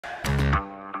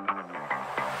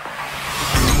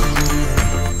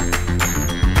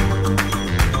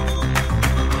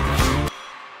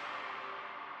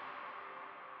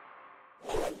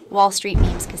Wall Street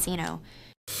Memes Casino.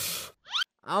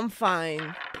 I'm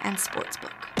fine. And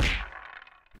Sportsbook.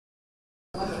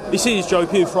 This is Joe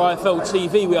Pugh for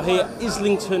IFLTV. We are here at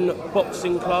Islington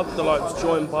Boxing Club. Delighted to be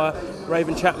joined by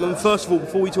Raven Chapman. First of all,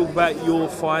 before we talk about your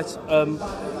fight,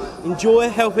 enjoy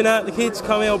helping out the kids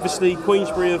coming. Obviously,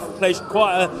 Queensbury have pledged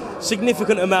quite a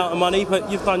significant amount of money,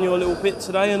 but you've done your little bit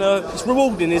today, and it's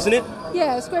rewarding, isn't it?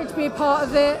 Yeah, it's great to be a part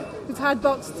of it. We've had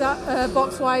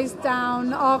Boxwise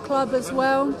down our club as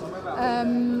well,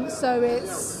 so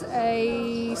it's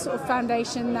a sort of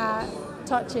foundation that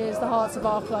touches the hearts of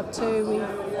our club too.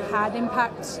 We've had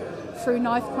impact through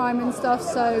knife crime and stuff,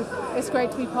 so it's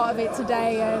great to be part of it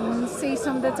today and see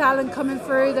some of the talent coming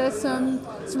through. There's some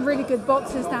really good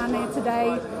boxers down here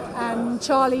today, and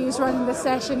Charlie, who's running the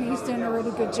session, he's doing a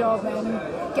really good job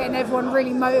and getting everyone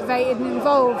really motivated and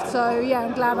involved. So yeah,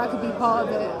 I'm glad I could be part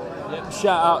of it. Yep,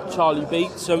 shout out Charlie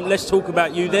Beats. Let's talk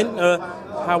about you then.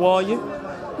 How are you?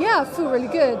 Yeah, I feel really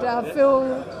good. I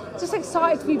feel just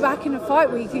excited to be back in a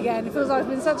fight week again. It feels like it's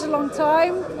been such a long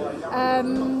time.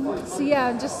 So yeah,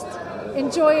 I'm just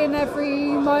enjoying every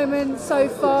moment so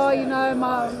far. You know,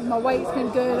 my weight's been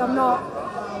good. I'm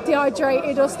not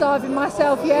dehydrated or starving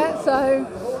myself yet, so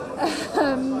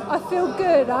I feel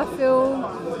good. I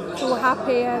feel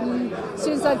happy, and as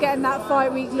soon as I get in that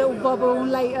fight week little bubble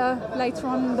later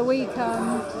on in the week,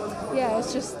 yeah,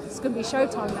 it's going to be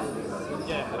showtime now.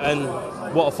 Yeah,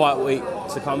 and what a fight week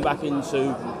to come back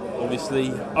into. Obviously,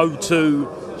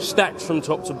 0-2, stacked from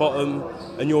top to bottom,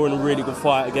 and you're in a really good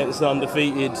fight against an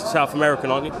undefeated South American,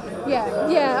 aren't you?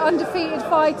 Yeah, undefeated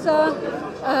fighter.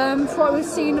 From what we've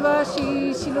seen of her,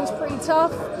 she looks pretty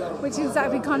tough, which is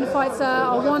exactly the kind of fighter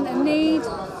I want and need.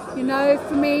 You know,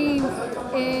 for me,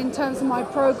 in terms of my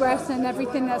progress and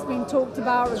everything that's been talked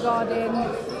about regarding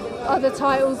other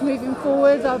titles moving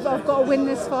forward, I've got to win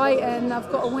this fight, and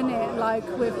I've got to win it like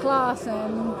with class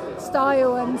and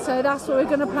style, and so that's what we're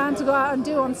going to plan to go out and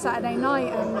do on Saturday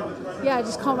night. And yeah, I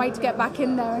just can't wait to get back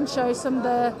in there and show some of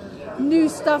the new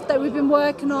stuff that we've been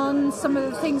working on, some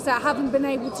of the things that I haven't been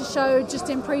able to show just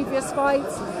in previous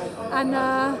fights, and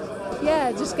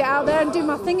yeah, just get out there and do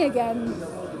my thing again.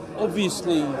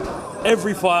 Obviously,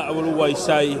 every fighter will always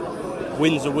say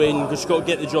win's a win because you've got to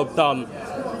get the job done.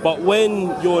 But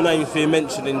when your name's being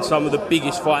mentioned in some of the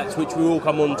biggest fights, which we will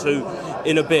come on to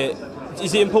in a bit,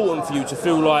 is it important for you to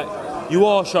feel like you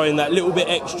are showing that little bit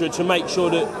extra to make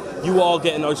sure that you are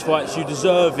getting those fights, you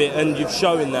deserve it, and you've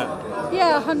shown that?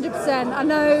 Yeah, 100%.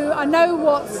 I know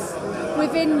what's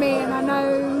within me, and I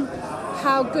know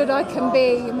how good I can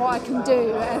be and what I can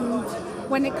do. And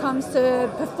when it comes to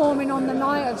performing on the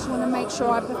night, I just want to make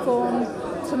sure I perform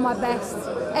to my best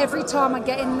every time I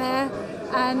get in there.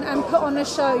 And put on a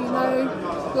show, you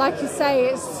know, like you say,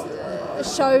 it's a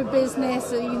show business.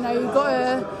 You know,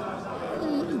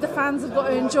 the fans have got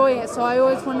to enjoy it. So I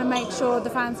always want to make sure the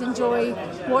fans enjoy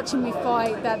watching me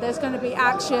fight. That there's going to be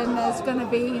action, there's going to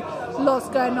be lots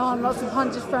going on, lots of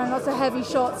punches thrown, lots of heavy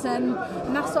shots, and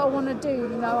that's what I want to do.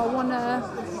 You know, I want to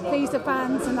please the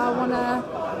fans, and I want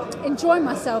to enjoy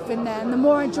myself in there. And the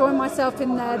more I enjoy myself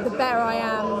in there, the better I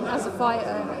am as a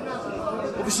fighter.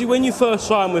 Obviously, when you first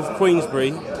signed with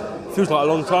Queensbury, feels like a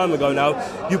long time ago now,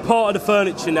 you're part of the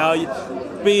furniture now,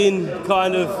 being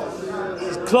kind of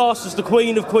classed as the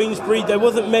Queen of Queensbury. There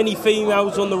wasn't many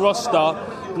females on the roster.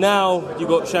 Now you've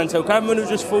got Chantel Chapman, who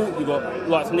just fought, you've got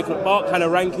like Nicola Park, Hannah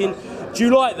Rankin. Do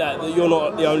you like that you're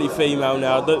not the only female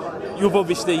now? That you've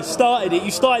obviously started it, you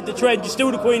started the trend, you're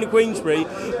still the Queen of Queensbury,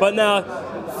 but now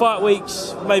fight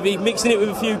weeks, maybe mixing it with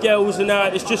a few girls, and now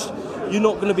it's just, you're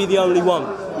not going to be the only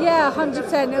one. Yeah,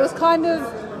 100%. It was kind of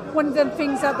one of them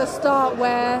things at the start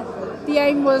where the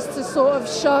aim was to sort of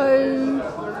show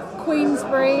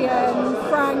Queensbury and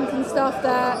Frank and stuff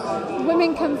that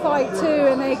women can fight too,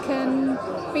 and they can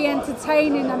be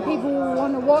entertaining, and people will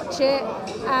want to watch it.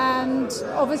 And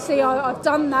obviously I've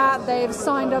done that. They've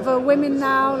signed other women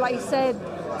now, like you said,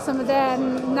 some of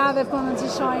them. Now they've gone on to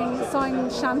sign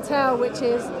Chantel, which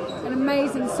is an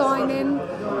amazing signing.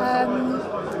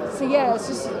 So yeah, it's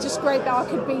just great that I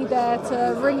could be there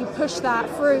to really push that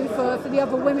through for the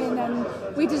other women, and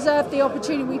we deserve the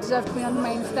opportunity, we deserve to be on the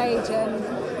main stage,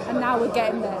 and now we're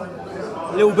getting there.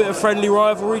 A little bit of friendly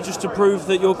rivalry just to prove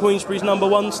that you're Queensbury's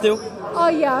 #1 still? Oh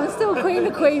yeah, I'm still Queen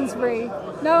of Queensbury.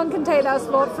 No one can take that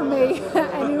spot from me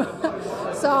anyway.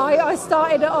 So I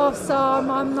started it off, so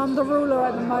I'm the ruler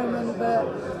at the moment,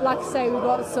 but like I say, we've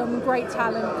got some great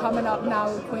talent coming up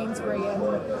now with Queensbury, and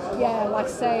yeah, like I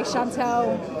say,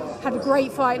 Chantel had a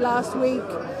great fight last week.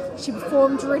 She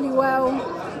performed really well.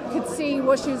 Could see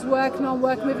what she was working on,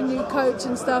 working with a new coach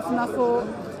and stuff, and I thought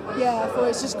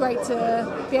it's just great to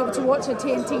be able to watch her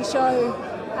TNT show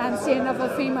and see another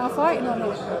female fighting on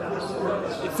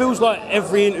it. It feels like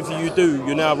every interview you do,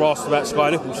 you're now asked about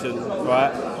SKYE Nicholson,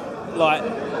 right? Like,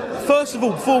 first of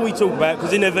all, before we talk about it,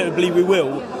 because inevitably we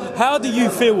will, how do you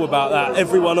feel about that,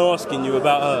 everyone asking you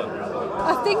about her?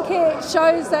 I think it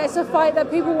shows that it's a fight that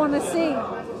people want to see,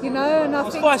 you know, and I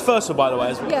It's think vice versa, by the way,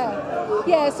 as well.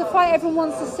 yeah, it's a fight everyone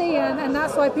wants to see, and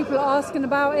that's why people are asking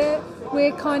about it.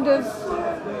 We're kind of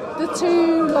the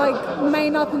two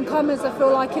main up and comers, I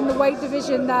feel like, in the weight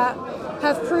division that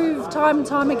have proved time and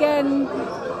time again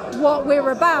what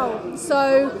we're about.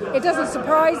 So it doesn't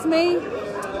surprise me.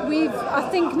 We've, I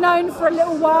think, known for a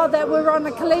little while that we're on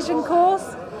a collision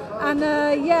course, and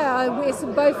it's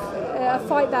both a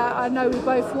fight that I know we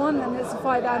both won, and it's a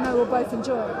fight that I know we'll both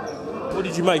enjoy. What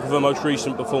did you make of her most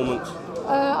recent performance?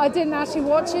 I didn't actually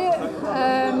watch it.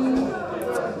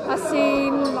 I've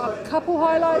seen a couple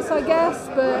highlights, I guess,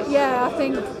 but yeah, I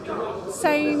think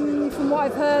same from what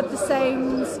I've heard, the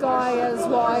same SKYE as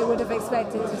what I would have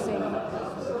expected to see.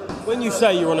 When you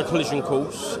say you're on a collision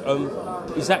course,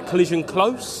 is that collision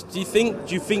close? Do you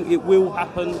think it will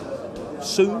happen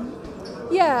soon?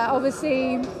 Yeah,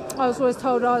 obviously, I was always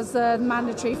told I was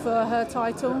mandatory for her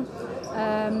title.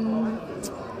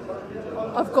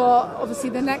 I've got obviously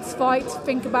the next fight to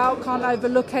think about, can't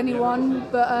overlook anyone,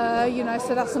 but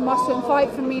so that's a must-win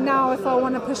fight for me now if I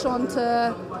want to push on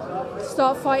to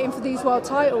start fighting for these world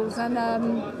titles. And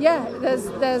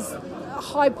there's a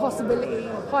high possibility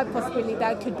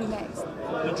that it could be next.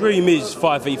 The dream is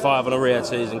 5v5 on a rare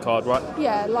season card, right?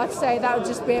 Yeah, like I say, that would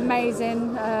just be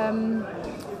amazing.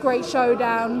 Great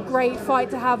showdown, great fight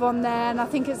to have on there, and I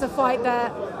think it's a fight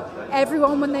that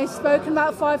everyone, when they've spoken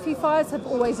about 5v5s, have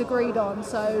always agreed on.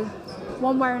 So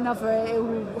one way or another, it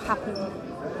will happen.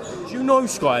 Do you know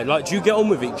SKYE? Like, do you get on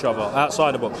with each other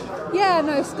outside of boxing? Yeah,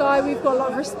 no, SKYE, we've got a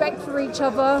lot of respect for each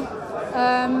other.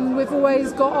 We've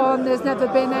always got on. There's never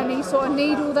been any sort of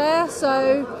needle there.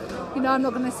 So, I'm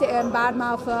not going to sit here and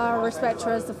badmouth her. I respect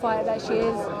her as the fighter that she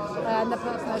is and the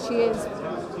person that she is.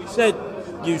 You said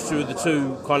you two are the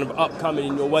two kind of upcoming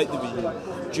in your weight division.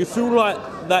 Do you feel like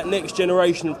that next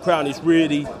generation of crown is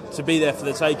really to be there for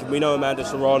the taking? We know Amanda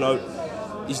Serrano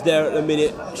is there at the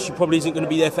minute. She probably isn't going to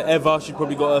be there forever. She's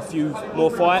probably got a few more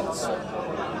fights.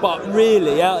 But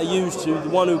really, out of you two, the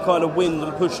one who kind of wins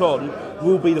and push on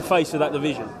will be the face of that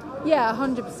division. Yeah,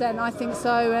 100%. I think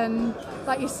so. And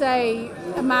like you say,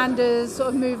 Amanda's sort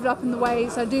of moved up in the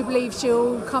weights. I do believe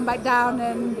she'll come back down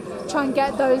and try and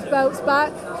get those belts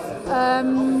back.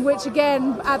 Which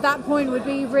again, at that point, would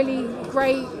be really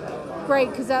great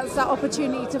because that's that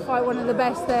opportunity to fight one of the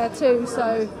best there too.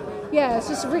 So yeah, it's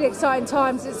just really exciting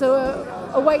times. It's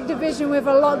a weight division with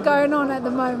a lot going on at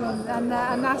the moment, and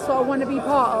that's what I want to be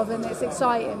part of, and it's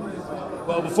exciting.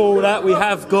 Well, before all that, we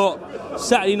have got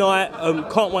Saturday night.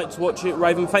 Can't wait to watch it.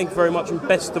 Raven, thank you very much and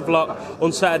best of luck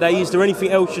on Saturday. Is there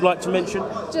anything else you'd like to mention?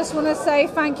 Just want to say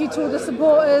thank you to all the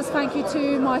supporters, thank you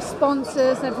to my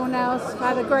sponsors and everyone else. I've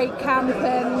had a great camp,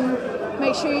 and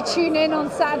make sure you tune in on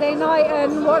Saturday night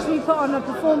and watch me put on a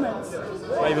performance.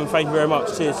 Raven, thank you very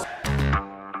much. Cheers.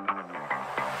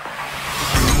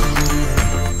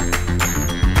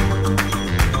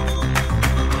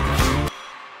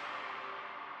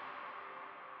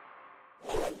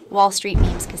 Wall Street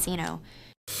Memes Casino,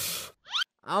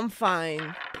 I'm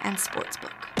fine. and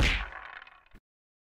Sportsbook.